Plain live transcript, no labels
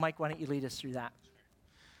Mike, why don't you lead us through that?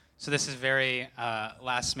 So this is very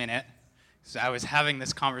last minute. So I was having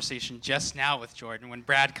this conversation just now with Jordan when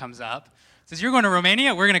Brad comes up. Says, "You're going to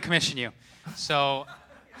Romania? We're going to commission you." So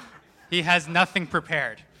he has nothing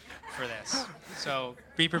prepared for this. So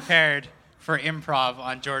be prepared for improv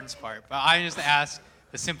on Jordan's part. But I just ask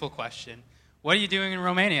the simple question: what are you doing in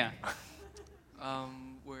Romania?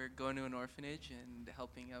 We're going to an orphanage and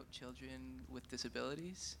helping out children with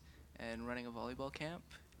disabilities and running a volleyball camp.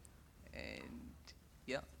 And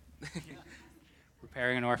yeah.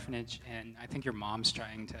 Repairing an orphanage, and I think your mom's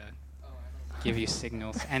trying to give you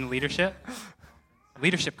signals. And leadership?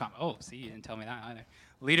 See, you didn't tell me that either.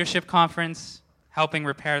 Leadership conference, helping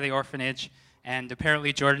repair the orphanage, and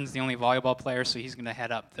apparently Jordan's the only volleyball player, so he's going to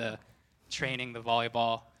head up the training the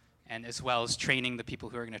volleyball, and as well as training the people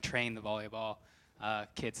who are going to train the volleyball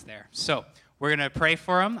kids there. So we're going to pray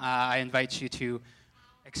for him. I invite you to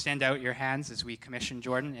extend out your hands as we commission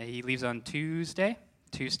Jordan. He leaves on Tuesday.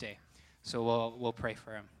 So we'll pray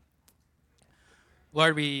for him.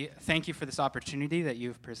 Lord, we thank you for this opportunity that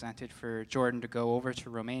you've presented for Jordan to go over to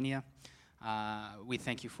Romania. We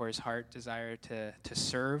thank you for his heart desire to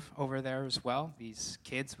serve over there as well, these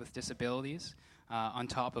kids with disabilities, on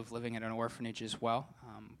top of living at an orphanage as well.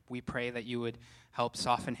 We pray that you would help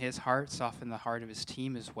soften his heart, soften the heart of his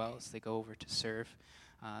team as well as they go over to serve.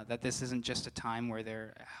 That this isn't just a time where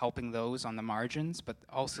they're helping those on the margins, but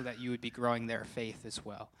also that you would be growing their faith as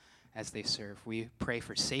well as they serve. We pray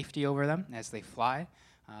for safety over them as they fly,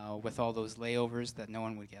 with all those layovers, that no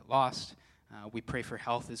one would get lost. We pray for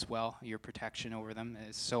health as well, your protection over them.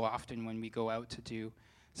 As so often when we go out to do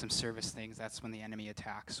some service things, that's when the enemy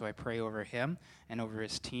attacks. So I pray over him and over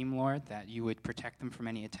his team, Lord, that you would protect them from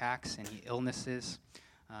any attacks, any illnesses,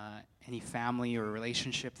 any family or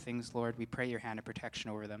relationship things, Lord. We pray your hand of protection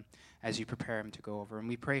over them as you prepare them to go over. And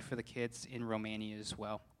we pray for the kids in Romania as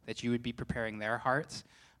well, that you would be preparing their hearts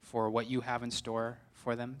for what you have in store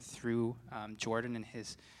for them through Jordan and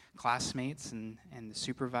his classmates and the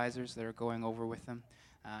supervisors that are going over with them.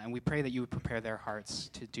 And we pray that you would prepare their hearts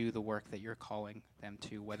to do the work that you're calling them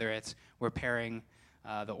to, whether it's repairing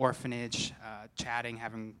the orphanage, chatting,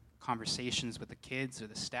 having conversations with the kids or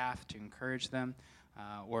the staff to encourage them,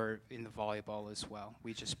 or in the volleyball as well.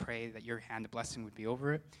 We just pray that your hand of blessing would be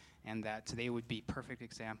over it, and that they would be perfect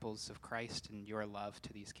examples of Christ and your love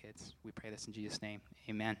to these kids. We pray this in Jesus' name.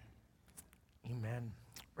 Amen. Amen.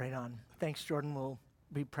 Right on. Thanks, Jordan. We'll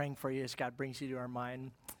be praying for you as God brings you to our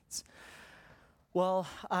minds. Well,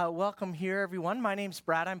 welcome here, everyone. My name's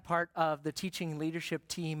Brad. I'm part of the teaching leadership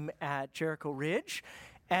team at Jericho Ridge.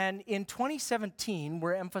 And in 2017,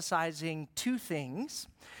 we're emphasizing two things.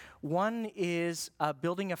 One is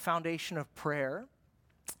building a foundation of prayer,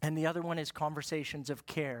 and the other one is conversations of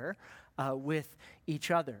care with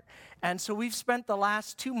each other. And so we've spent the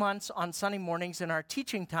last 2 months on Sunday mornings in our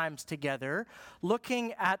teaching times together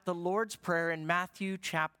looking at the Lord's Prayer in Matthew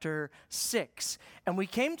chapter 6. And we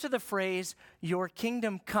came to the phrase, "Your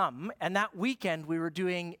kingdom come." And that weekend we were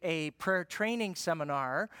doing a prayer training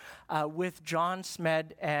seminar with John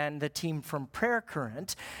Smed and the team from Prayer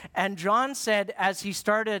Current. And John said as he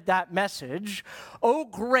started that message, "Oh,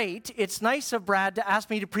 great, it's nice of Brad to ask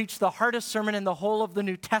me to preach the hardest sermon in the whole of the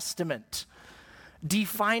New Testament,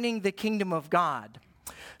 defining the kingdom of God."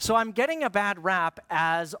 So I'm getting a bad rap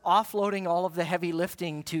as offloading all of the heavy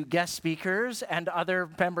lifting to guest speakers and other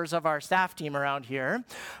members of our staff team around here.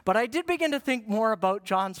 But I did begin to think more about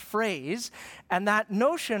John's phrase and that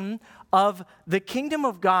notion of the kingdom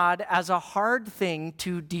of God as a hard thing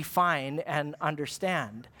to define and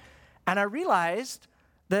understand. And I realized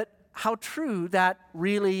that how true that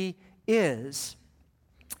really is.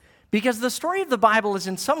 Because the story of the Bible is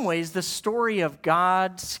in some ways the story of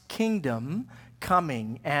God's kingdom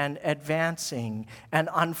coming and advancing and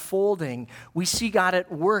unfolding. We see God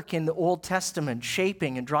at work in the Old Testament,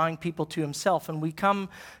 shaping and drawing people to himself. And we come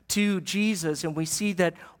to Jesus and we see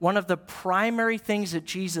that one of the primary things that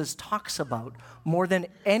Jesus talks about more than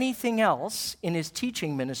anything else in his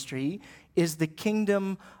teaching ministry is the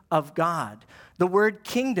kingdom of God. The word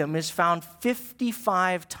kingdom is found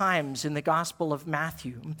 55 times in the Gospel of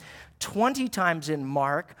Matthew, 20 times in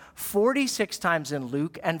Mark, 46 times in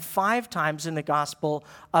Luke, and 5 times in the Gospel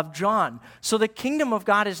of John. So the kingdom of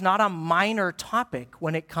God is not a minor topic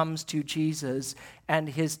when it comes to Jesus and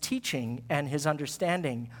his teaching and his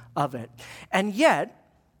understanding of it. And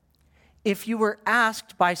yet, if you were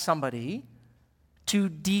asked by somebody to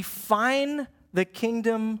define the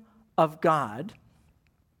kingdom of God,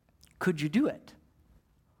 could you do it?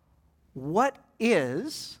 What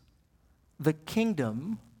is the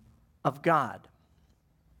kingdom of God?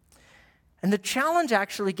 And the challenge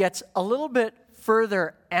actually gets a little bit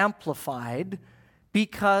further amplified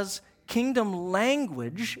because kingdom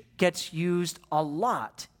language gets used a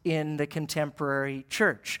lot in the contemporary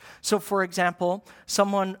church. So, for example,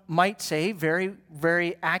 someone might say very,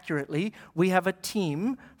 very accurately, we have a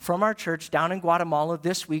team from our church down in Guatemala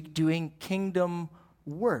this week doing kingdom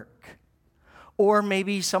work. Or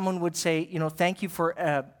maybe someone would say, thank you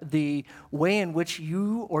for the way in which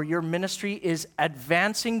you or your ministry is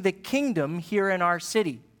advancing the kingdom here in our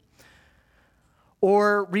city.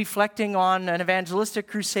 Or reflecting on an evangelistic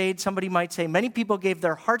crusade, somebody might say, many people gave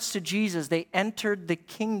their hearts to Jesus. They entered the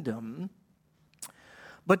kingdom.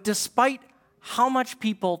 But despite how much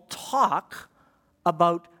people talk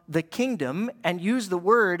about the kingdom and use the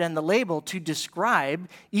word and the label to describe,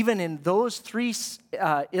 even in those three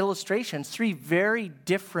illustrations, three very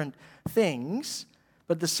different things,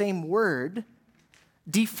 but the same word,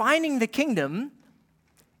 defining the kingdom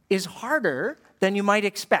is harder than you might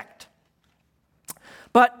expect.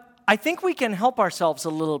 But I think we can help ourselves a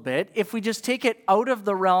little bit if we just take it out of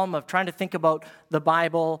the realm of trying to think about the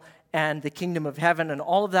Bible and the kingdom of heaven and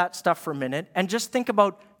all of that stuff for a minute, and just think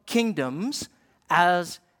about kingdoms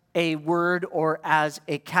as a word or as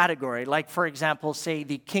a category. Like, for example, say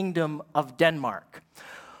the kingdom of Denmark.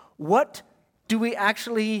 What do we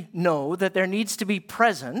actually know that there needs to be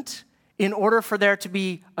present in order for there to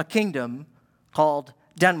be a kingdom called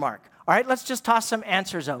Denmark? All right, let's just toss some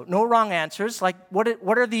answers out. No wrong answers. Like, what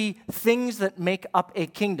are the things that make up a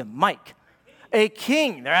kingdom? Mike, a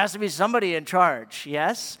king. There has to be somebody in charge.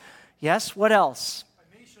 Yes? Yes, what else?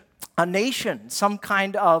 A nation. Some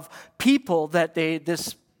kind of people that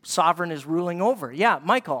this sovereign is ruling over. Yeah,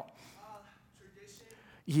 Michael. Tradition.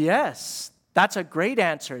 Yes, that's a great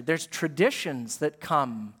answer. There's traditions that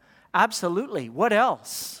come. Absolutely. What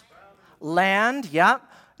else? Land, yeah.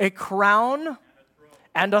 A crown.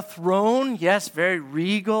 And a throne, yes, very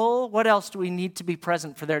regal. What else do we need to be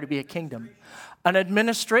present for there to be a kingdom? An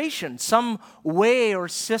administration, some way or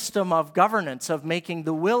system of governance of making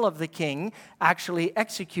the will of the king actually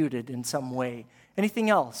executed in some way. Anything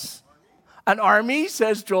else? An army,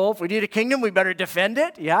 says Joel. If we need a kingdom, we better defend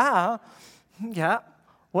it. Yeah. Yeah.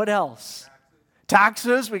 What else?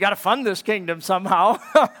 Taxes, we got to fund this kingdom somehow.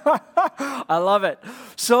 I love it.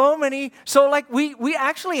 So we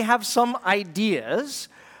actually have some ideas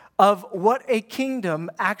of what a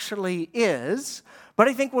kingdom actually is. But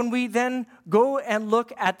I think when we then go and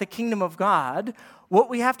look at the kingdom of God, what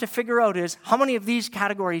we have to figure out is how many of these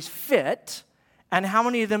categories fit and how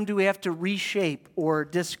many of them do we have to reshape or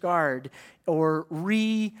discard or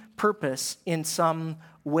repurpose in some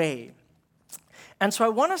way. And so I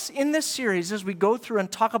want us in this series, as we go through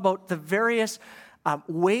and talk about the various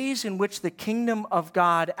ways in which the kingdom of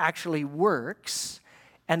God actually works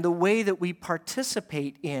and the way that we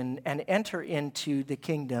participate in and enter into the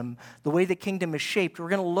kingdom, the way the kingdom is shaped. We're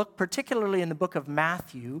going to look particularly in the book of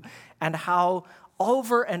Matthew and how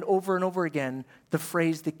over and over and over again, the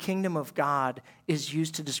phrase the kingdom of God is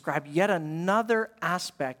used to describe yet another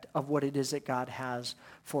aspect of what it is that God has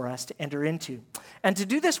for us to enter into. And to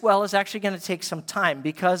do this well is actually going to take some time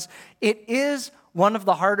because it is one of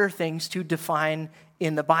the harder things to define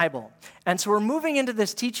in the Bible. And so we're moving into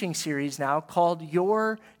this teaching series now called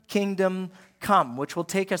Your Kingdom Come, which will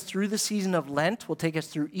take us through the season of Lent, will take us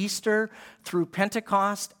through Easter, through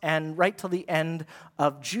Pentecost, and right till the end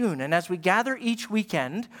of June. And as we gather each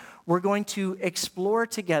weekend, we're going to explore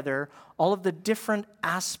together all of the different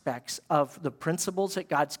aspects of the principles that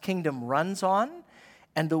God's kingdom runs on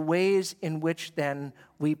and the ways in which then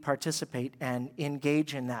we participate and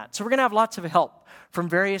engage in that. So we're going to have lots of help from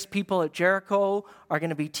various people at Jericho are going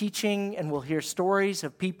to be teaching, and we'll hear stories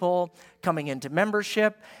of people coming into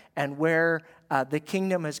membership and where the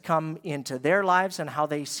kingdom has come into their lives and how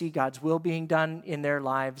they see God's will being done in their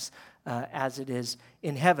lives as it is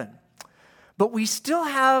in heaven. But we still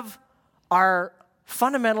have our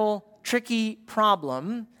fundamental tricky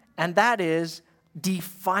problem, and that is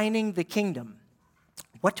defining the kingdom.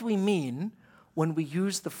 What do we mean when we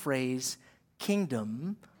use the phrase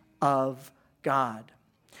kingdom of God?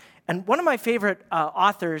 And one of my favorite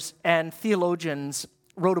authors and theologians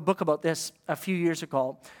wrote a book about this a few years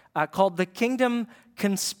ago called The Kingdom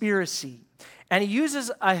Conspiracy. And he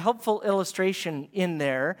uses a helpful illustration in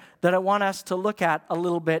there that I want us to look at a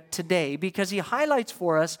little bit today because he highlights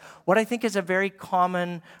for us what I think is a very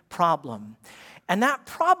common problem. And that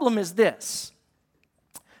problem is this,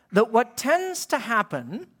 that what tends to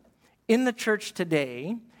happen in the church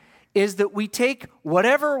today is that we take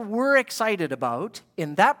whatever we're excited about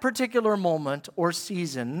in that particular moment or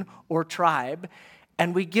season or tribe,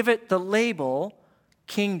 and we give it the label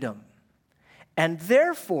kingdom. And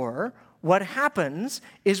therefore, what happens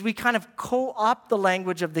is we kind of co-opt the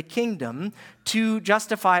language of the kingdom to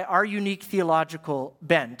justify our unique theological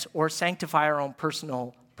bent or sanctify our own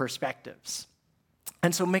personal perspectives.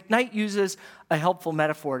 And so McKnight uses a helpful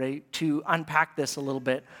metaphor to unpack this a little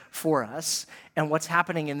bit for us and what's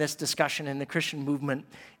happening in this discussion in the Christian movement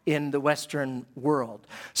in the Western world.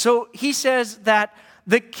 So he says that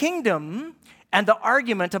the kingdom and the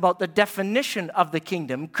argument about the definition of the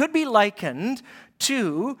kingdom could be likened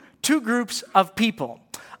to two groups of people.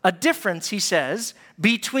 A difference, he says,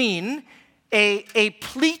 between a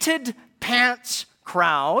pleated pants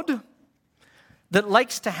crowd that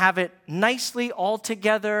likes to have it nicely all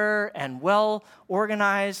together and well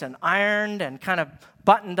organized and ironed and kind of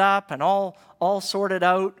buttoned up and all sorted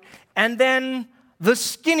out, and then the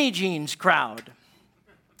skinny jeans crowd,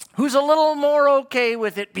 who's a little more okay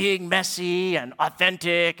with it being messy and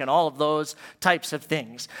authentic and all of those types of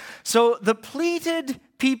things. So the pleated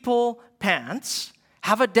people pants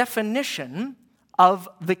have a definition of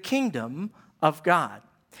the kingdom of God.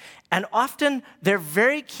 And often they're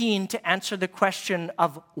very keen to answer the question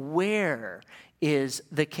of where is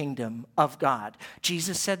the kingdom of God.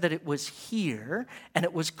 Jesus said that it was here and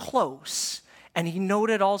it was close. And he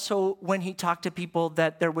noted also when he talked to people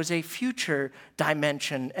that there was a future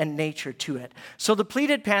dimension and nature to it. So the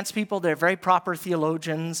pleated pants people, they're very proper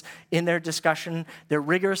theologians in their discussion. They're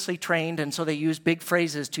rigorously trained, and so they use big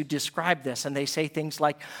phrases to describe this. And they say things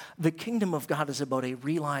like, the kingdom of God is about a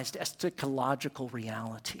realized eschatological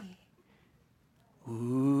reality.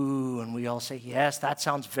 Ooh, and we all say, yes, that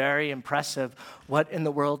sounds very impressive. What in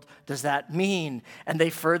the world does that mean? And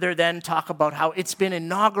they further then talk about how it's been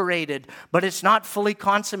inaugurated, but it's not fully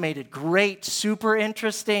consummated. Great, super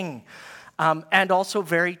interesting, and also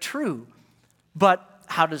very true. But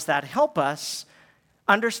how does that help us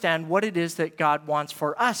understand what it is that God wants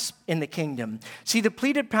for us in the kingdom? See, the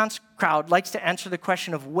pleated pants crowd likes to answer the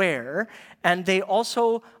question of where, and they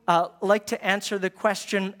also like to answer the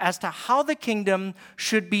question as to how the kingdom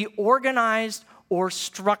should be organized or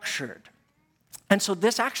structured. And so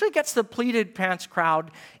this actually gets the pleated pants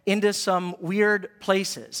crowd into some weird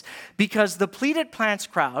places, because the pleated pants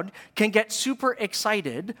crowd can get super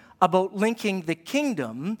excited about linking the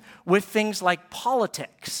kingdom with things like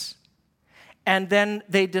politics. And then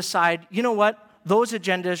they decide, you know what? Those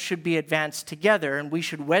agendas should be advanced together, and we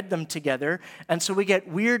should wed them together. And so we get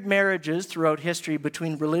weird marriages throughout history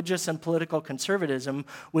between religious and political conservatism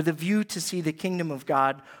with a view to see the kingdom of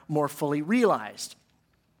God more fully realized.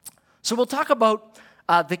 So we'll talk about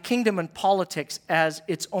the kingdom and politics as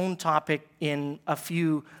its own topic in a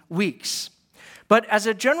few weeks. But as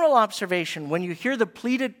a general observation, when you hear the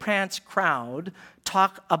pleated pants crowd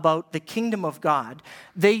talk about the kingdom of God,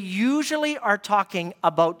 they usually are talking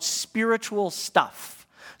about spiritual stuff.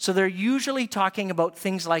 So they're usually talking about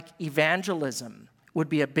things like evangelism would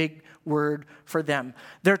be a big word for them.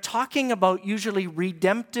 They're talking about usually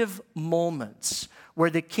redemptive moments where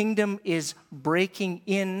the kingdom is breaking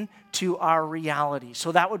into our reality.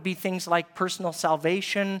 So that would be things like personal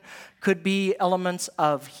salvation, could be elements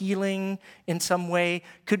of healing in some way,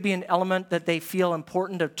 could be an element that they feel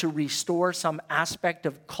important to restore some aspect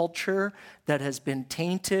of culture that has been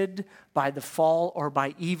tainted by the fall or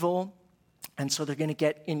by evil. And so they're going to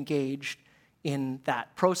get engaged in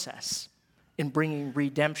that process, in bringing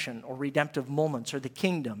redemption or redemptive moments or the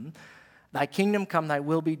kingdom. Thy kingdom come, thy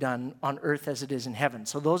will be done on earth as it is in heaven.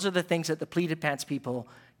 So those are the things that the pleated pants people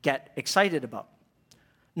get excited about.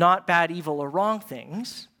 Not bad, evil, or wrong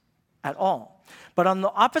things at all. But on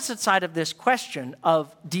the opposite side of this question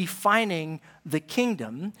of defining the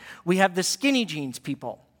kingdom, we have the skinny jeans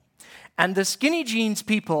people. And the skinny jeans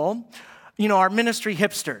people, are ministry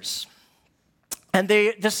hipsters. And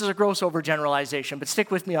this is a gross overgeneralization, but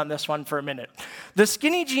stick with me on this one for a minute. The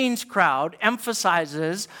skinny jeans crowd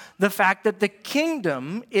emphasizes the fact that the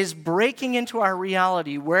kingdom is breaking into our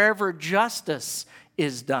reality wherever justice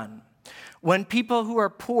is done. When people who are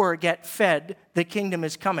poor get fed, the kingdom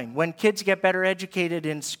is coming. When kids get better educated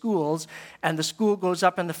in schools and the school goes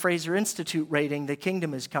up in the Fraser Institute rating, the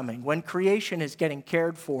kingdom is coming. When creation is getting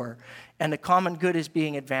cared for and the common good is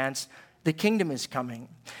being advanced, the kingdom is coming.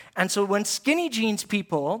 And so when skinny jeans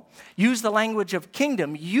people use the language of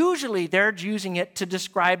kingdom, usually they're using it to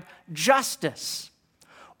describe justice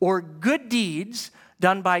or good deeds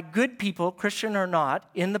done by good people, Christian or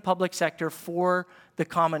not, in the public sector for the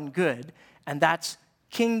common good. And that's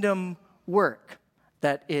kingdom work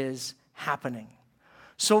that is happening.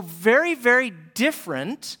 So very, very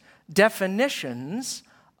different definitions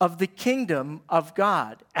of the kingdom of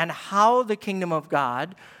God and how the kingdom of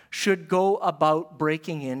God should go about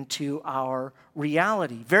breaking into our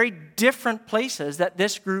reality. Very different places that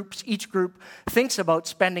each group thinks about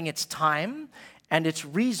spending its time and its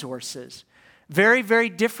resources. Very, very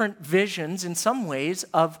different visions in some ways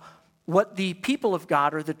of what the people of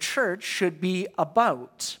God or the church should be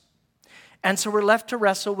about. And so we're left to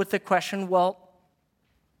wrestle with the question, well,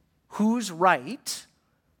 who's right?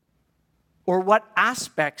 Or what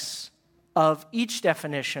aspects of each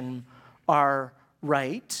definition are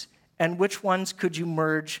right, and which ones could you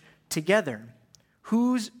merge together?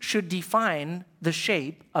 Whose should define the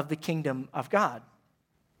shape of the kingdom of God?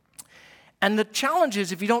 And the challenge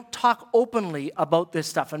is, if you don't talk openly about this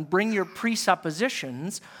stuff and bring your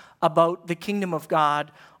presuppositions about the kingdom of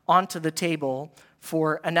God onto the table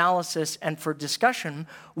for analysis and for discussion,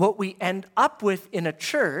 what we end up with in a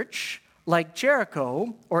church like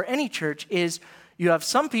Jericho or any church is you have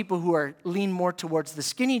some people who lean more towards the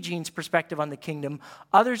skinny jeans perspective on the kingdom,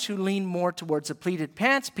 others who lean more towards the pleated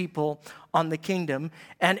pants people on the kingdom,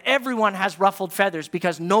 and everyone has ruffled feathers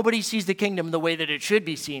because nobody sees the kingdom the way that it should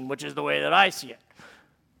be seen, which is the way that I see it.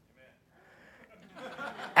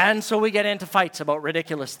 And so we get into fights about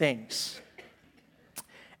ridiculous things.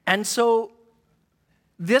 And so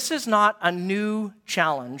this is not a new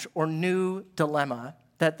challenge or new dilemma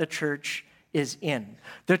that the church is in.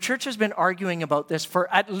 The church has been arguing about this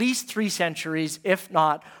for at least 3 centuries, if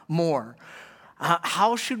not more.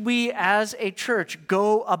 How should we as a church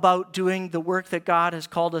go about doing the work that God has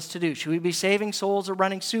called us to do? Should we be saving souls or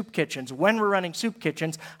running soup kitchens? When we're running soup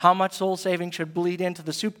kitchens, how much soul saving should bleed into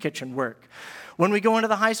the soup kitchen work? When we go into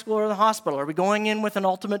the high school or the hospital, are we going in with an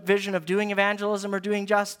ultimate vision of doing evangelism or doing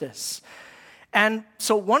justice? And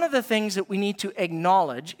so one of the things that we need to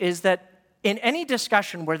acknowledge is that in any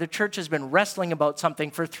discussion where the church has been wrestling about something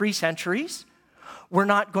for 3 centuries, we're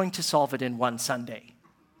not going to solve it in one Sunday.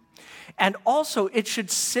 And also, it should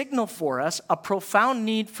signal for us a profound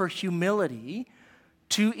need for humility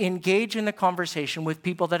to engage in the conversation with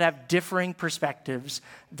people that have differing perspectives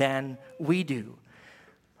than we do.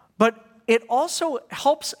 But it also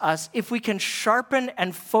helps us if we can sharpen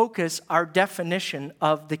and focus our definition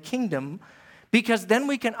of the kingdom, because then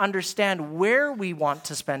we can understand where we want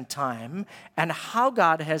to spend time and how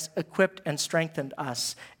God has equipped and strengthened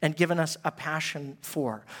us and given us a passion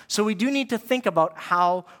for. So we do need to think about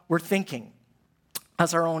how we're thinking.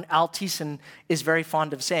 As our own Al Thiessen is very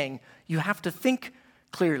fond of saying, you have to think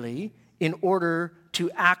clearly in order to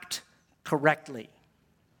act correctly.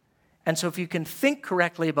 And so if you can think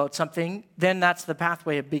correctly about something, then that's the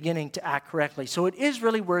pathway of beginning to act correctly. So it is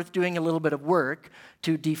really worth doing a little bit of work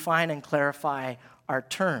to define and clarify our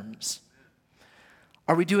terms.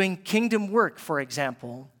 Are we doing kingdom work, for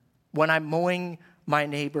example, when I'm mowing my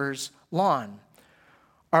neighbor's lawn?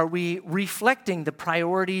 Are we reflecting the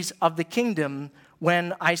priorities of the kingdom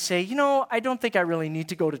when I say, I don't think I really need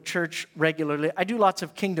to go to church regularly. I do lots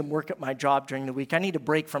of kingdom work at my job during the week. I need a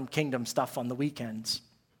break from kingdom stuff on the weekends.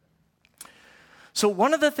 So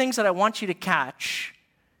one of the things that I want you to catch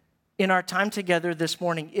in our time together this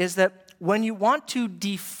morning is that when you want to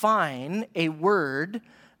define a word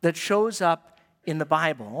that shows up in the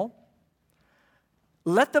Bible,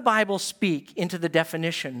 let the Bible speak into the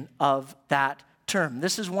definition of that term.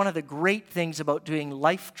 This is one of the great things about doing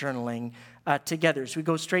life journaling together, as we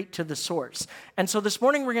go straight to the source. And so this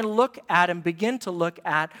morning we're going to look at and begin to look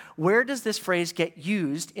at where does this phrase get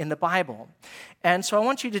used in the Bible. And so I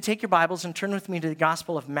want you to take your Bibles and turn with me to the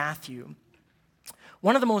Gospel of Matthew.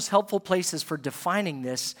 One of the most helpful places for defining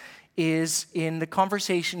this is in the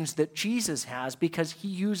conversations that Jesus has, because he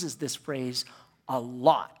uses this phrase a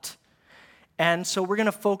lot. And so we're going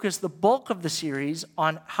to focus the bulk of the series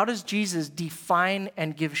on how does Jesus define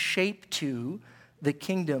and give shape to the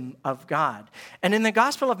kingdom of God. And in the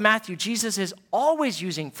Gospel of Matthew, Jesus is always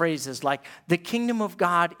using phrases like, the kingdom of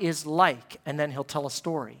God is like, and then he'll tell a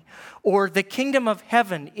story. Or the kingdom of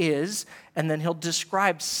heaven is, and then he'll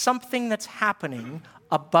describe something that's happening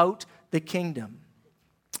about the kingdom.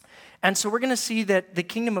 And so we're going to see that the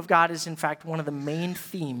kingdom of God is, in fact, one of the main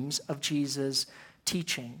themes of Jesus'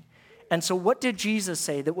 teaching. And so what did Jesus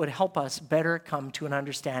say that would help us better come to an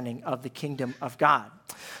understanding of the kingdom of God?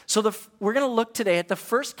 So we're going to look today at the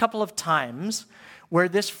first couple of times where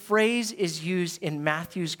this phrase is used in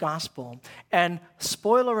Matthew's gospel. And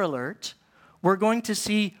spoiler alert, we're going to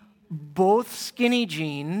see both skinny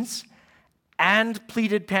jeans and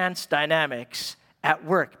pleated pants dynamics at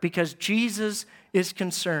work, because Jesus is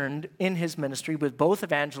concerned in his ministry with both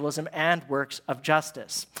evangelism and works of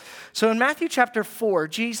justice. So in Matthew chapter 4,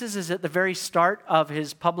 Jesus is at the very start of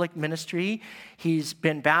his public ministry. He's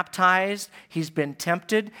been baptized, he's been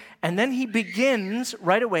tempted, and then he begins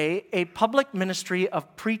right away a public ministry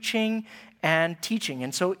of preaching and teaching.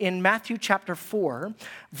 And so in Matthew chapter 4,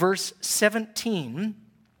 verse 17,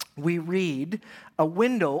 we read a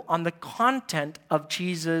window on the content of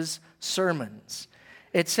Jesus' sermons.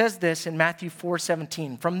 It says this in Matthew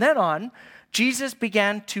 4:17. From then on, Jesus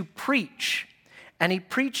began to preach, and he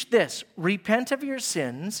preached this: repent of your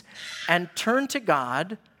sins and turn to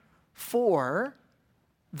God, for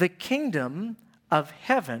the kingdom of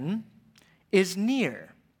heaven is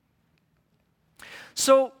near.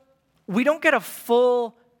 So we don't get a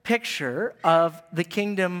full picture of the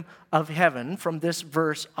kingdom of heaven from this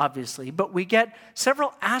verse, obviously, but we get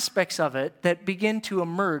several aspects of it that begin to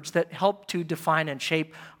emerge that help to define and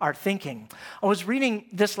shape our thinking. I was reading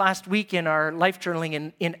this last week in our life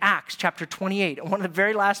journaling in Acts chapter 28, and one of the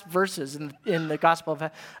very last verses in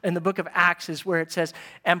the book of Acts is where it says,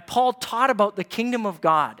 and Paul taught about the kingdom of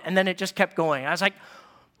God, and then it just kept going. I was like,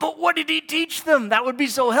 but what did he teach them? That would be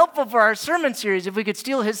so helpful for our sermon series if we could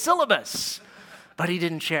steal his syllabus. But he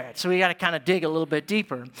didn't share it. So we got to kind of dig a little bit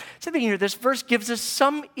deeper. So here, this verse gives us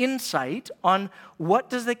some insight on what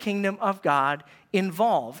does the kingdom of God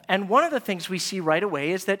involve. And one of the things we see right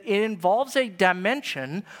away is that it involves a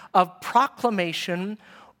dimension of proclamation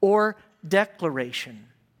or declaration.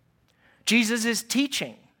 Jesus is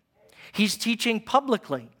teaching. He's teaching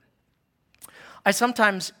publicly. I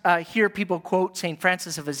sometimes hear people quote St.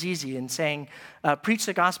 Francis of Assisi and saying, preach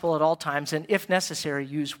the gospel at all times, and if necessary,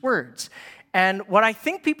 use words. And what I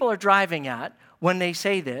think people are driving at when they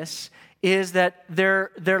say this is that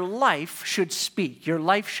their life should speak. Your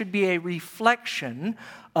life should be a reflection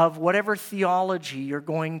of whatever theology you're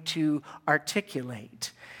going to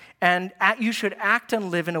articulate. And you should act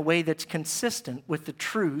and live in a way that's consistent with the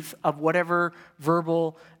truth of whatever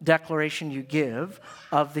verbal declaration you give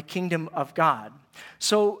of the kingdom of God.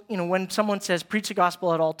 So, when someone says, preach the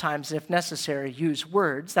gospel at all times, if necessary, use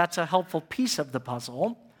words, that's a helpful piece of the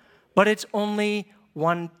puzzle. But it's only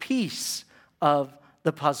one piece of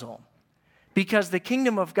the puzzle, because the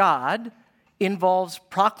kingdom of God involves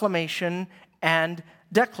proclamation and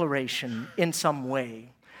declaration in some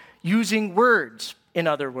way, using words, in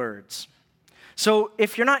other words. So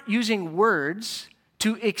if you're not using words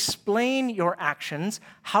to explain your actions,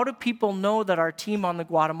 how do people know that our team on the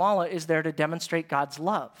Guatemala is there to demonstrate God's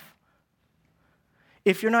love?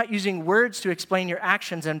 If you're not using words to explain your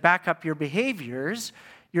actions and back up your behaviors,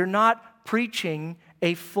 you're not preaching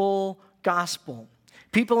a full gospel.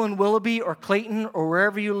 People in Willoughby or Clayton or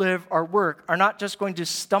wherever you live or work are not just going to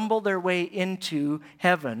stumble their way into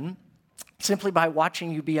heaven simply by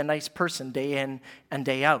watching you be a nice person day in and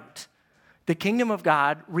day out. The kingdom of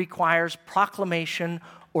God requires proclamation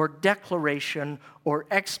or declaration or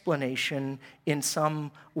explanation in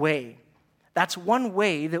some way. That's one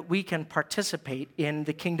way that we can participate in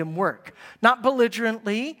the kingdom work. Not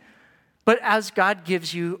belligerently, but as God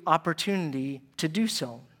gives you opportunity to do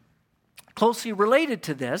so. Closely related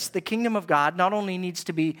to this, the kingdom of God not only needs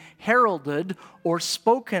to be heralded or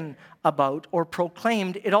spoken about or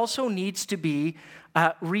proclaimed, it also needs to be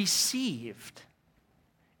received.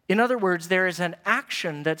 In other words, there is an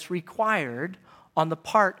action that's required on the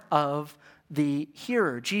part of the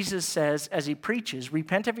hearer. Jesus says, as he preaches,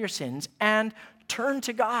 repent of your sins and turn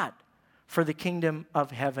to God, for the kingdom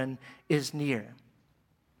of heaven is near.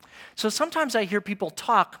 So sometimes I hear people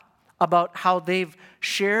talk about how they've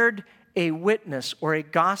shared a witness or a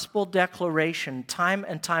gospel declaration time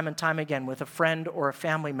and time and time again with a friend or a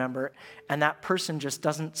family member, and that person just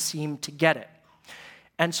doesn't seem to get it.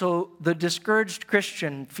 And so the discouraged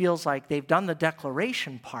Christian feels like they've done the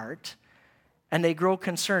declaration part, and they grow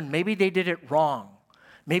concerned. Maybe they did it wrong.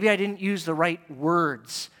 Maybe I didn't use the right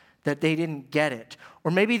words, that they didn't get it.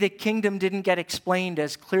 Or maybe the kingdom didn't get explained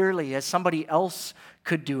as clearly as somebody else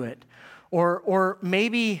could do it. Or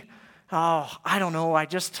maybe, I don't know,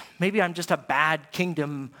 maybe I'm just a bad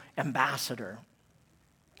kingdom ambassador.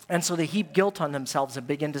 And so they heap guilt on themselves and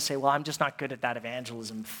begin to say, well, I'm just not good at that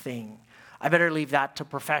evangelism thing. I better leave that to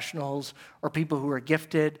professionals or people who are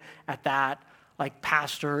gifted at that, like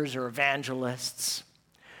pastors or evangelists.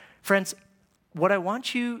 Friends, what I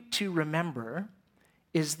want you to remember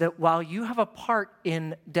is that while you have a part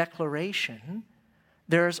in declaration,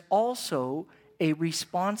 there is also a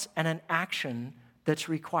response and an action that's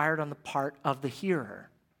required on the part of the hearer.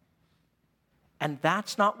 And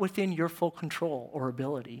that's not within your full control or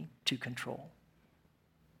ability to control.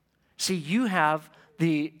 See, you have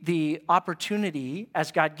the opportunity,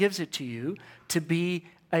 as God gives it to you, to be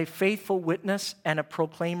a faithful witness and a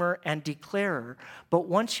proclaimer and declarer. But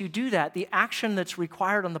once you do that, the action that's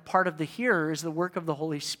required on the part of the hearer is the work of the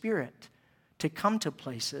Holy Spirit to come to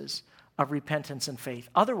places of repentance and faith.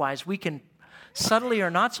 Otherwise, we can subtly or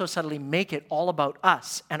not so subtly make it all about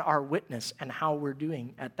us and our witness and how we're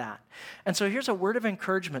doing at that. And so here's a word of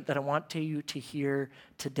encouragement that I want you to hear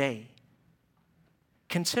today.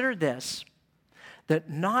 Consider this, that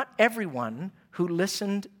not everyone who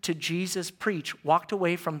listened to Jesus preach walked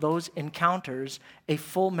away from those encounters a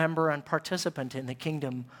full member and participant in the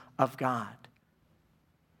kingdom of God.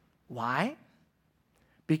 Why?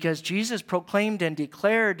 Because Jesus proclaimed and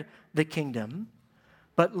declared the kingdom,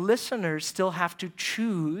 but listeners still have to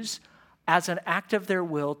choose as an act of their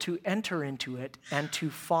will to enter into it and to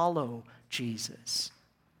follow Jesus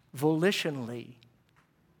volitionally,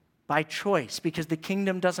 by choice, because the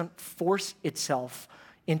kingdom doesn't force itself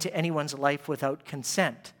into anyone's life without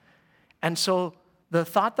consent. And so the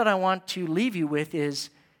thought that I want to leave you with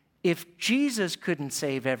is, if Jesus couldn't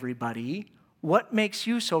save everybody, what makes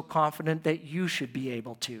you so confident that you should be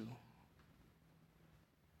able to?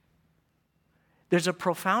 There's a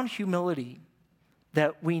profound humility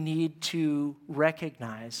that we need to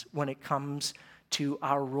recognize when it comes to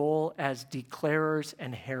our role as declarers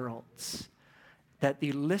and heralds, that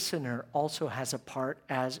the listener also has a part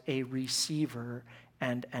as a receiver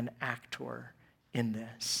and an actor in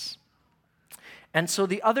this. And so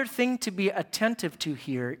the other thing to be attentive to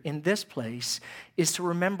here in this place is to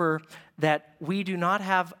remember that we do not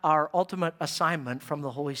have our ultimate assignment from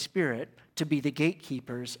the Holy Spirit to be the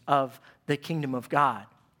gatekeepers of the kingdom of God.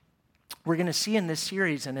 We're going to see in this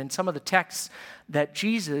series and in some of the texts that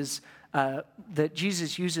Jesus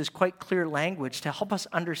uses quite clear language to help us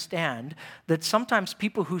understand that sometimes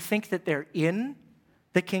people who think that they're in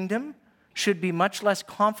the kingdom should be much less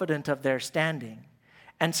confident of their standing.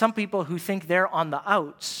 And some people who think they're on the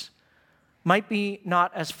outs might be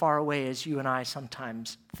not as far away as you and I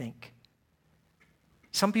sometimes think.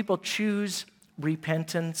 Some people choose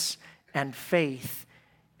repentance and faith,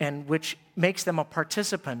 and which makes them a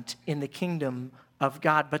participant in the kingdom of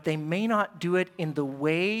God, but they may not do it in the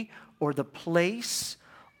way or the place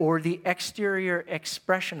or the exterior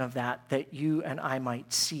expression of that you and I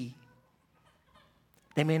might see.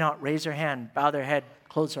 They may not raise their hand, bow their head,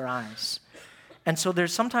 close their eyes. And so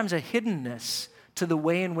there's sometimes a hiddenness to the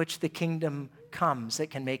way in which the kingdom comes that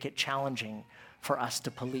can make it challenging for us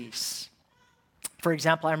to police. For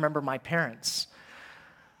example, I remember my parents.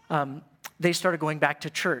 They started going back to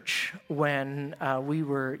church when we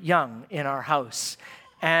were young in our house.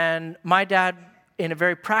 And my dad, in a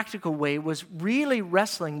very practical way, was really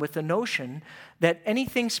wrestling with the notion that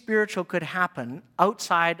anything spiritual could happen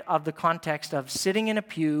outside of the context of sitting in a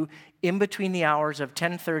pew in between the hours of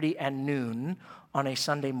 10:30 and noon on a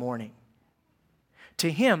Sunday morning.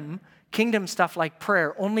 To him, kingdom stuff like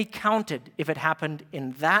prayer only counted if it happened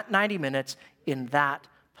in that 90 minutes in that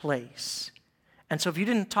place. And so if you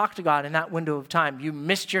didn't talk to God in that window of time, you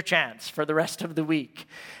missed your chance for the rest of the week.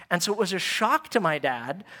 And so it was a shock to my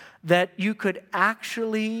dad that you could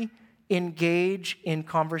actually engage in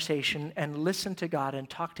conversation and listen to God and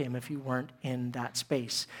talk to him if you weren't in that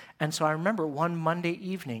space. And so I remember one Monday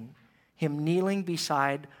evening, him kneeling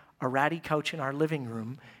beside a ratty couch in our living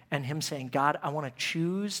room and him saying, God, I want to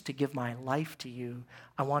choose to give my life to you.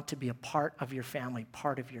 I want to be a part of your family,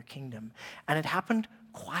 part of your kingdom. And it happened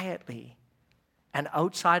quietly and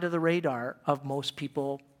outside of the radar of most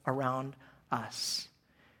people around us.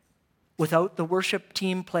 Without the worship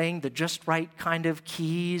team playing the just right kind of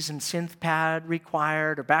keys and synth pad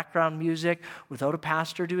required or background music, without a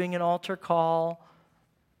pastor doing an altar call,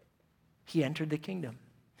 he entered the kingdom.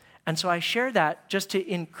 And so I share that just to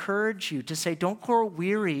encourage you to say, don't grow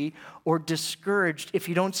weary or discouraged if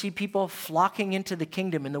you don't see people flocking into the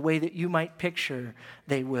kingdom in the way that you might picture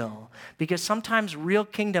they will. Because sometimes real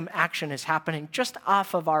kingdom action is happening just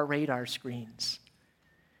off of our radar screens.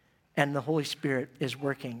 And the Holy Spirit is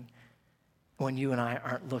working when you and I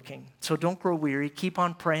aren't looking. So don't grow weary. Keep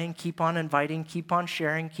on praying, keep on inviting, keep on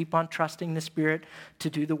sharing, keep on trusting the Spirit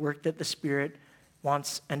to do the work that the Spirit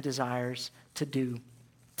wants and desires to do.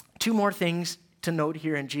 Two more things to note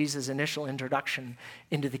here in Jesus' initial introduction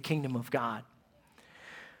into the kingdom of God.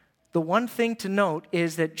 The one thing to note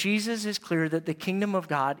is that Jesus is clear that the kingdom of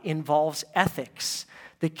God involves ethics.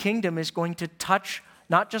 The kingdom is going to touch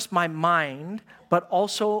not just my mind, but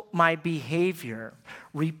also my behavior.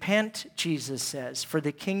 Repent, Jesus says, for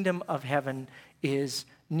the kingdom of heaven is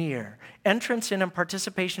near. Entrance in and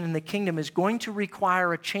participation in the kingdom is going to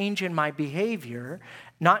require a change in my behavior,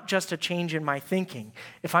 not just a change in my thinking.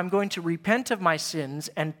 If I'm going to repent of my sins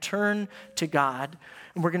and turn to God,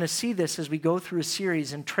 and we're going to see this as we go through a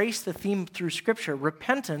series and trace the theme through Scripture,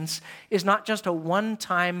 repentance is not just a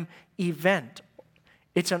one-time event.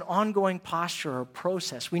 It's an ongoing posture or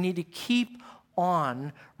process. We need to keep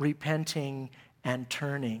on repenting and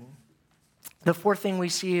turning. The fourth thing we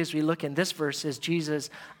see as we look in this verse as Jesus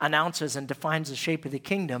announces and defines the shape of the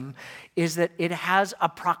kingdom is that it has a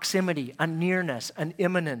proximity, a nearness, an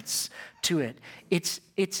imminence to it. It's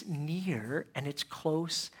near and it's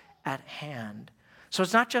close at hand. So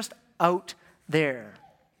it's not just out there.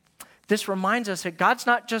 This reminds us that God's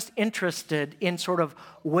not just interested in sort of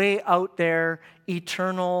way out there,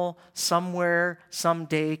 eternal, somewhere,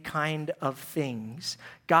 someday kind of things.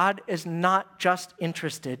 God is not just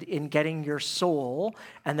interested in getting your soul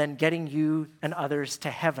and then getting you and others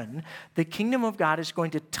to heaven. The kingdom of God is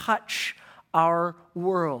going to touch our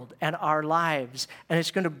world and our lives, and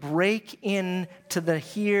it's going to break into the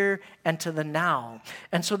here and to the now.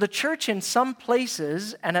 And so the church in some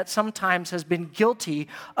places and at some times has been guilty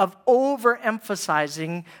of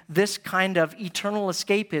overemphasizing this kind of eternal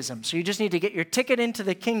escapism. So you just need to get your ticket into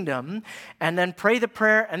the kingdom and then pray the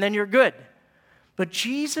prayer and then you're good. But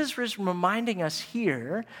Jesus is reminding us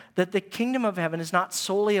here that the kingdom of heaven is not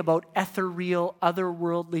solely about ethereal,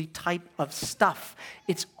 otherworldly type of stuff.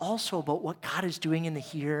 It's also about what God is doing in the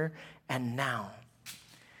here and now.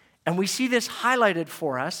 And we see this highlighted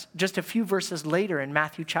for us just a few verses later in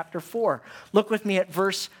Matthew chapter 4. Look with me at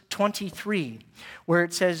verse 23, where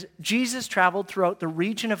it says, Jesus traveled throughout the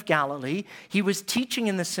region of Galilee. He was teaching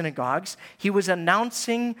in the synagogues. He was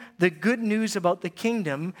announcing the good news about the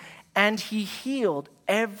kingdom, and he healed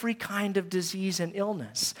every kind of disease and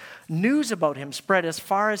illness. News about him spread as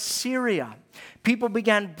far as Syria. People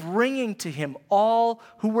began bringing to him all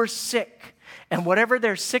who were sick. And whatever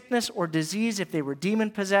their sickness or disease, if they were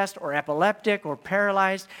demon-possessed or epileptic or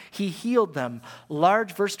paralyzed, he healed them.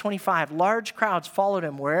 Verse 25, large crowds followed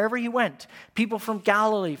him wherever he went. People from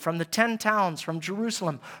Galilee, from the 10 towns, from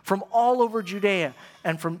Jerusalem, from all over Judea,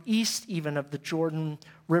 and from east even of the Jordan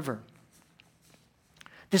River.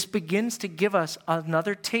 This begins to give us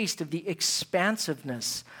another taste of the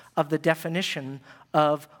expansiveness of the definition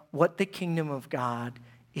of what the kingdom of God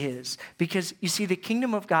is. Because you see, the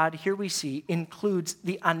kingdom of God, here we see, includes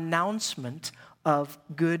the announcement of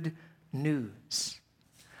good news.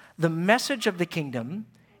 The message of the kingdom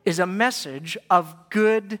is a message of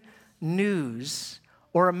good news,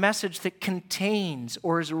 or a message that contains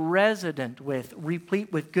or is resident with,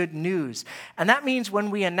 replete with good news. And that means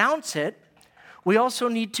when we announce it, we also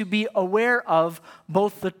need to be aware of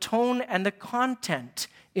both the tone and the content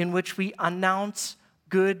in which we announce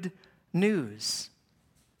good news.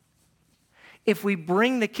 If we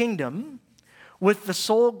bring the kingdom with the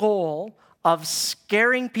sole goal of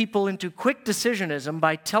scaring people into quick decisionism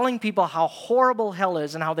by telling people how horrible hell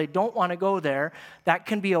is and how they don't want to go there, that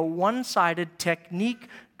can be a one-sided,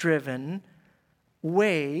 technique-driven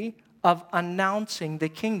way of announcing the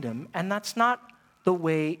kingdom, and that's not the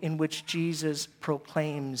way in which Jesus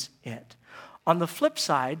proclaims it. On the flip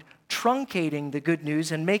side, truncating the good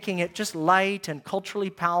news and making it just light and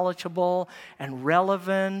culturally palatable and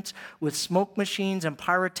relevant with smoke machines and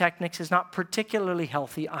pyrotechnics is not particularly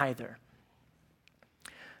healthy either.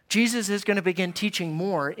 Jesus is going to begin teaching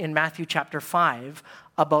more in Matthew chapter 5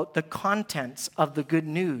 about the contents of the good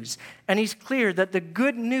news. And he's clear that the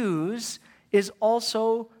good news is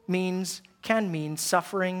also can mean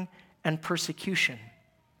suffering and persecution.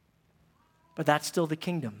 But that's still the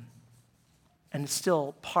kingdom. And it's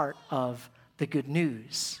still part of the good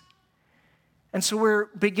news. And so we're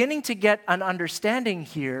beginning to get an understanding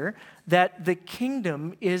here that the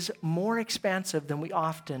kingdom is more expansive than we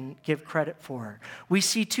often give credit for. We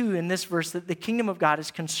see too in this verse that the kingdom of God is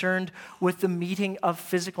concerned with the meeting of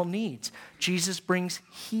physical needs. Jesus brings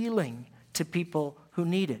healing to people who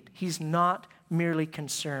need it. He's not merely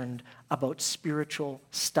concerned about spiritual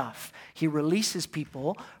stuff. He releases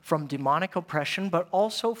people from demonic oppression, but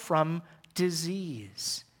also from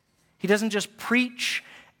disease. He doesn't just preach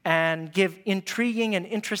and give intriguing and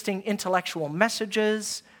interesting intellectual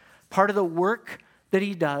messages. Part of the work that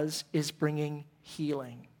he does is bringing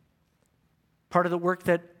healing. Part of the work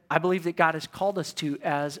that I believe that God has called us to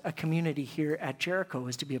as a community here at Jericho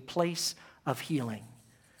is to be a place of healing.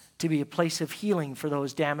 To be a place of healing for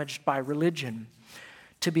those damaged by religion,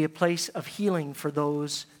 to be a place of healing for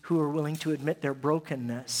those who are willing to admit their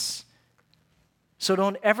brokenness. So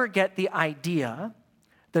don't ever get the idea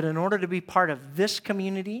that in order to be part of this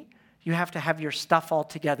community, you have to have your stuff all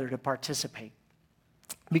together to participate.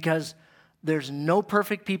 because there's no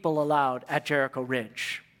perfect people allowed at Jericho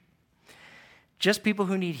Ridge. Just people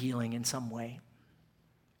who need healing in some way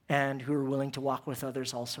and who are willing to walk with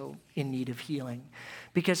others also in need of healing.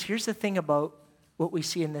 Because here's the thing about what we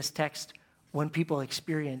see in this text. When people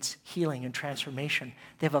experience healing and transformation,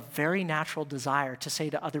 they have a very natural desire to say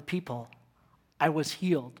to other people, I was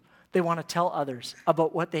healed. They want to tell others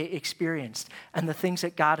about what they experienced and the things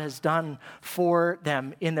that God has done for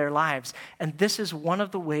them in their lives. And this is one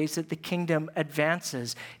of the ways that the kingdom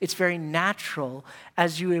advances. It's very natural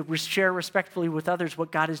as you share respectfully with others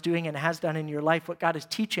what God is doing and has done in your life, what God is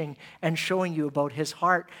teaching and showing you about his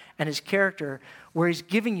heart and his character, where he's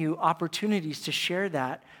giving you opportunities to share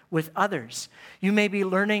that with others. You may be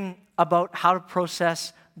learning about how to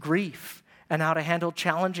process grief and how to handle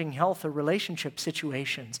challenging health or relationship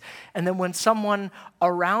situations. And then when someone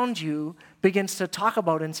around you begins to talk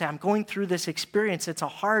about it and say, I'm going through this experience,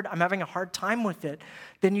 I'm having a hard time with it,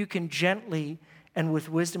 then you can gently and with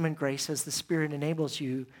wisdom and grace, as the Spirit enables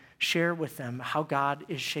you, share with them how God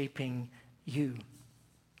is shaping you.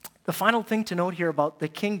 The final thing to note here about the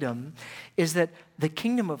kingdom is that the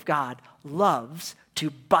kingdom of God loves to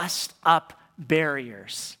bust up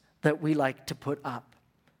barriers that we like to put up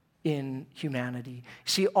in humanity.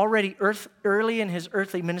 See, already early in his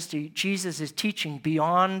earthly ministry, Jesus is teaching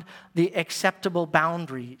beyond the acceptable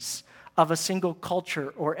boundaries of a single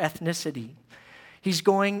culture or ethnicity. He's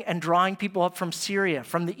going and drawing people up from Syria,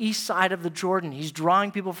 from the east side of the Jordan. He's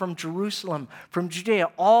drawing people from Jerusalem, from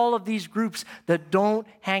Judea, all of these groups that don't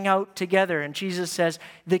hang out together. And Jesus says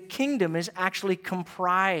the kingdom is actually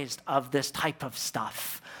comprised of this type of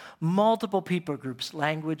stuff. Multiple people groups,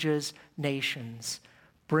 languages, nations,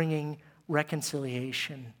 bringing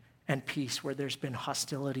reconciliation and peace where there's been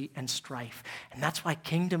hostility and strife. And that's why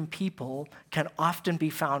kingdom people can often be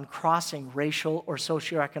found crossing racial or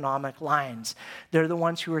socioeconomic lines. They're the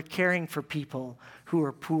ones who are caring for people who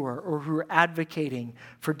are poor or who are advocating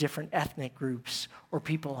for different ethnic groups or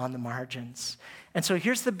people on the margins. And so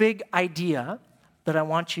here's the big idea that I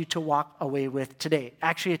want you to walk away with today.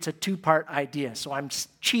 Actually, it's a two-part idea, so I'm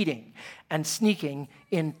cheating and sneaking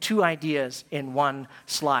in two ideas in one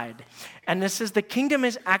slide. And this is the kingdom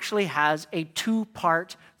actually has a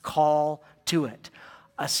two-part call to it.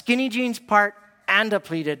 A skinny jeans part and a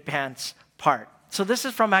pleated pants part. So this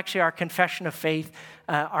is from actually our Confession of Faith,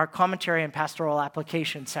 our commentary and pastoral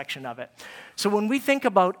application section of it. So when we think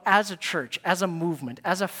about as a church, as a movement,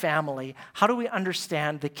 as a family, how do we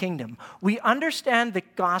understand the kingdom? We understand the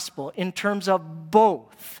gospel in terms of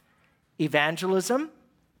both evangelism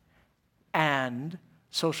and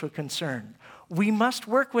social concern. We must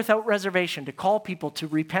work without reservation to call people to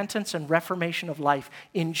repentance and reformation of life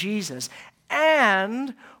in Jesus.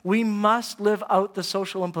 And we must live out the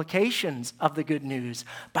social implications of the good news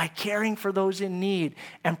by caring for those in need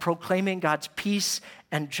and proclaiming God's peace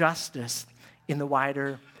and justice in the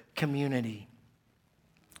wider community.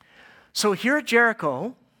 So here at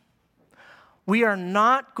Jericho, we are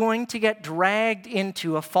not going to get dragged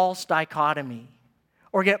into a false dichotomy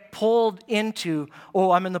or get pulled into,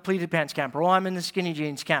 oh, I'm in the pleated pants camp, or oh, I'm in the skinny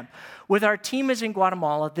jeans camp. With our team is in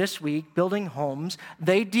Guatemala this week, building homes,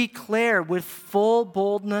 they declare with full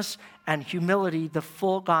boldness and humility the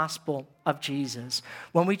full gospel of Jesus.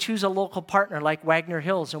 When we choose a local partner like Wagner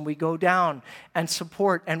Hills and we go down and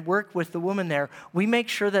support and work with the woman there, we make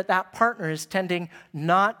sure that that partner is tending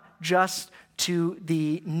not just to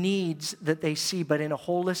the needs that they see, but in a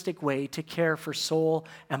holistic way to care for soul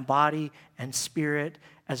and body and spirit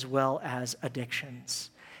as well as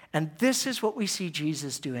addictions. And this is what we see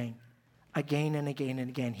Jesus doing again and again and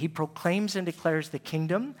again. He proclaims and declares the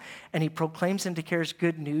kingdom, and he proclaims and declares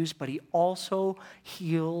good news, but he also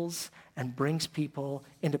heals and brings people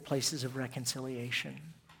into places of reconciliation.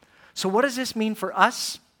 So what does this mean for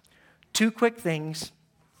us? Two quick things.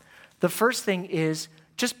 The first thing is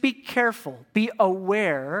just be careful, be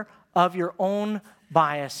aware of your own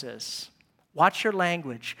biases. Watch your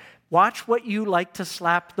language. Watch what you like to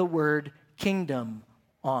slap the word kingdom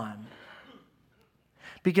on.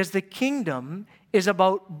 Because the kingdom is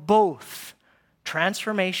about both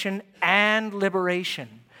transformation and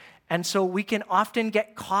liberation. And so we can often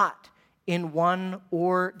get caught in one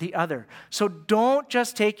or the other. So don't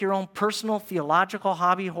just take your own personal theological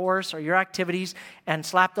hobby horse or your activities and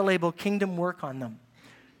slap the label kingdom work on them.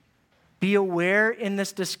 Be aware in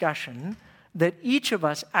this discussion that each of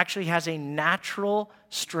us actually has a natural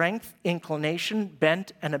strength, inclination,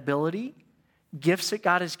 bent, and ability, gifts that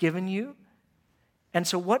God has given you. And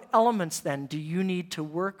so what elements then do you need to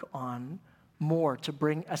work on more to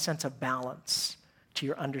bring a sense of balance to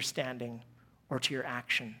your understanding or to your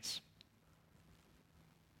actions?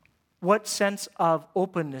 What sense of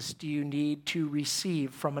openness do you need to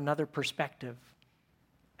receive from another perspective?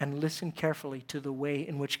 And listen carefully to the way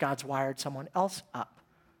in which God's wired someone else up.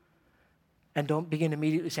 And don't begin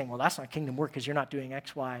immediately saying, well, that's not kingdom work because you're not doing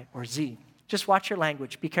X, Y, or Z. Just watch your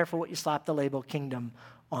language. Be careful what you slap the label kingdom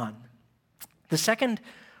on. The second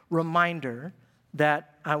reminder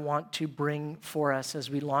that I want to bring for us as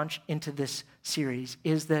we launch into this series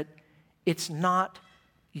is that it's not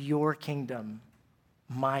your kingdom,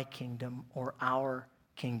 my kingdom, or our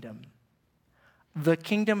kingdom. The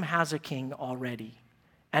kingdom has a king already,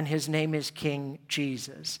 and his name is King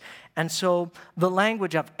Jesus. And so the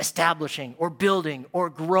language of establishing or building or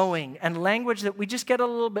growing, and language that we just get a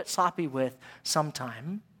little bit sloppy with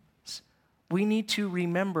sometimes, we need to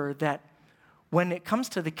remember that when it comes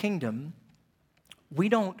to the kingdom, we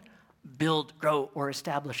don't build, grow, or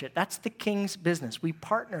establish it. That's the king's business. We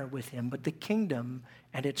partner with him, but the kingdom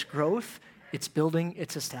and its growth, its building,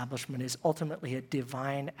 its establishment is ultimately a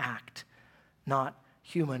divine act, not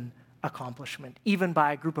human accomplishment, even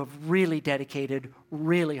by a group of really dedicated,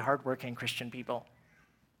 really hardworking Christian people.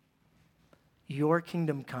 Your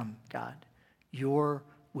kingdom come, God. Your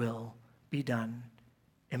will be done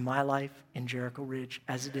in my life, in Jericho Ridge,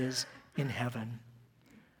 as it is in heaven.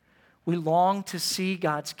 We long to see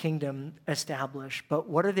God's kingdom established, but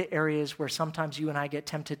what are the areas where sometimes you and I get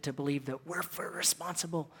tempted to believe that we're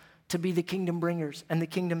responsible to be the kingdom bringers and the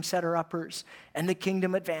kingdom setter-uppers and the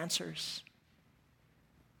kingdom advancers?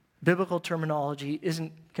 Biblical terminology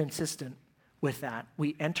isn't consistent with that.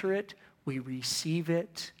 We enter it, we receive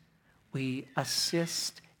it, we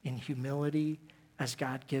assist in humility as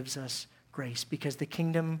God gives us grace, because the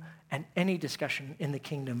kingdom and any discussion in the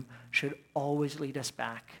kingdom should always lead us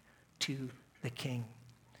back to the King.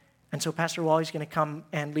 And so Pastor Wally's going to come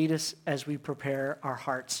and lead us as we prepare our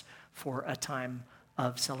hearts for a time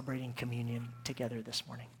of celebrating communion together this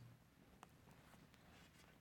morning.